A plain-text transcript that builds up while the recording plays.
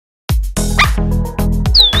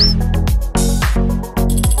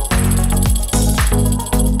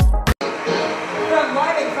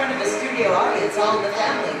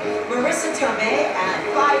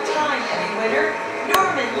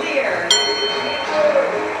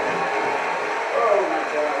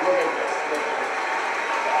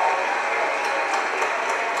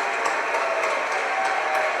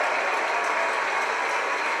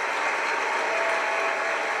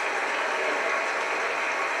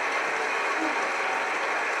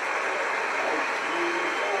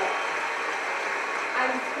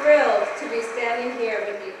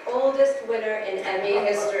oldest winner in Emmy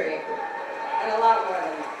history. And a lot more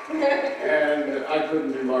than that. And I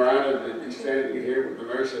couldn't be more honored to be standing here with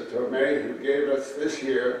Marissa Tomei, who gave us this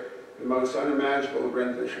year the most unimaginable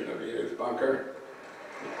rendition of Edith Bunker.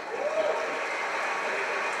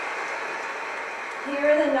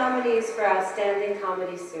 Here are the nominees for Outstanding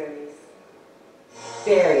Comedy Series.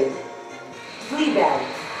 Buried, Fleabag,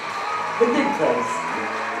 The Good Place,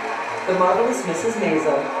 The Marvelous Mrs.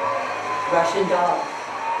 Maisel, Russian Doll,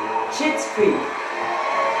 Schitt's Creek,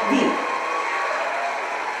 Veep.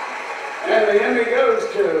 And the Emmy goes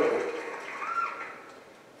to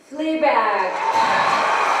Fleabag.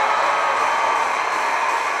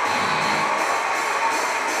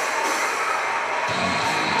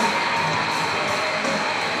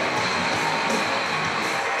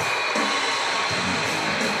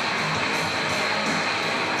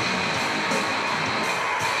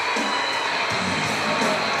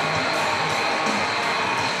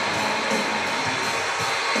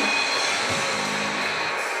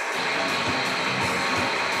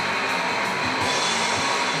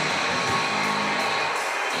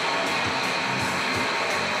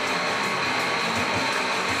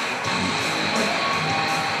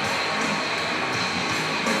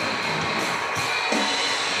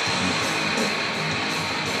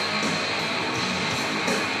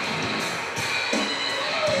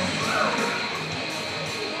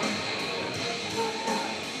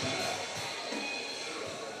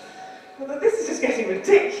 Well, this is just getting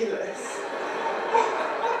ridiculous.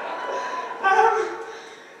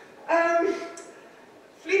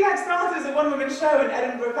 Fleabag started as a one-woman show in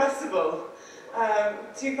Edinburgh Festival,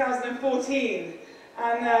 2014,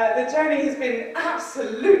 and the journey has been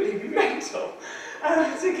absolutely mental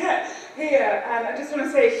to get here. And I just want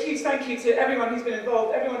to say a huge thank you to everyone who's been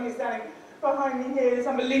involved, everyone who's standing behind me here, this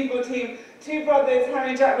unbelievable team, two brothers, Harry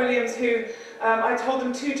and Jack Williams, who I told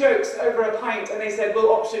them 2 jokes over a pint, and they said,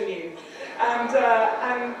 we'll option you. And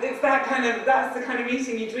it's that's the kind of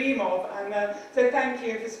meeting you dream of. And so thank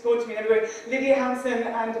you for supporting me in every way. Lydia Hansen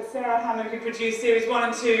and Sarah Hammond, who produced series 1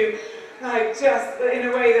 and 2, like just in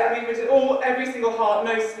a way that, I mean, we did every single heart,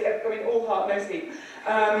 no sleep, I mean, all heart, no sleep.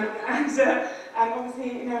 And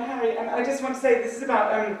obviously, you know, Harry, and I just want to say this is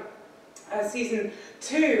about season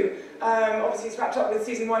 2. Obviously it's wrapped up with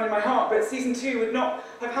season 1 in my heart, but season 2 would not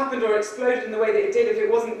have happened or exploded in the way that it did if it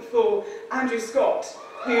wasn't for Andrew Scott,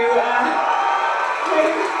 who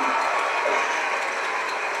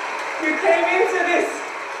came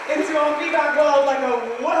into our Fleabag world like a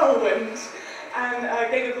whirlwind,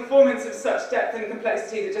 and gave a performance of such depth and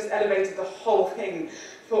complexity that just elevated the whole thing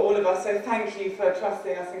for all of us. So thank you for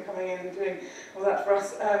trusting us and coming in and doing all that for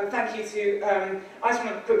us. Thank you to, I just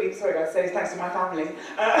want to quickly, sorry guys, say thanks to my family.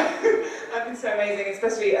 I've been so amazing,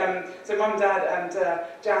 especially so Mum, Dad and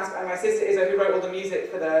Jasp and my sister Izzo, who wrote all the music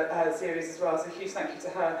for the series as well. So a huge thank you to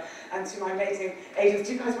her and to my amazing agents.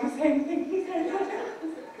 Do you guys want to say anything? Please say anything.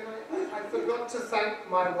 I forgot to thank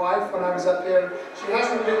my wife when I was up here. She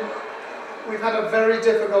hasn't been, we've had a very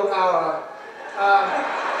difficult hour.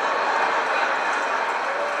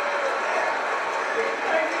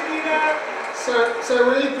 So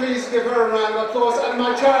will you please give her a round of applause, and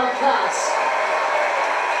my child Cass,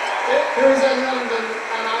 who is in London,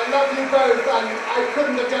 and I love you both, and I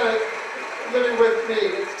couldn't have done it living with me,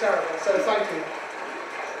 it's terrible, so thank you.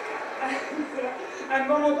 And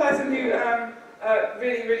one more person who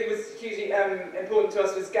really was hugely important to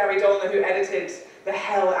us was Gary Dolner, who edited the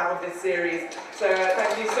hell out of this series. So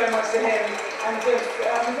thank you so much to him. And just, is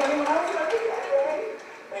there anyone else that I think?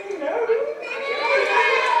 Thank you, no?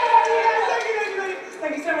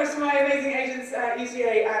 Thank you so much to my amazing agents at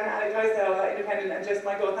UTA and Alec Drysdale at Independent, and just,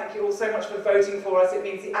 my God, thank you all so much for voting for us. It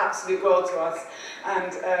means the absolute world to us.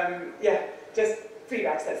 And yeah, just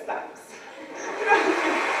Fleabag says thanks.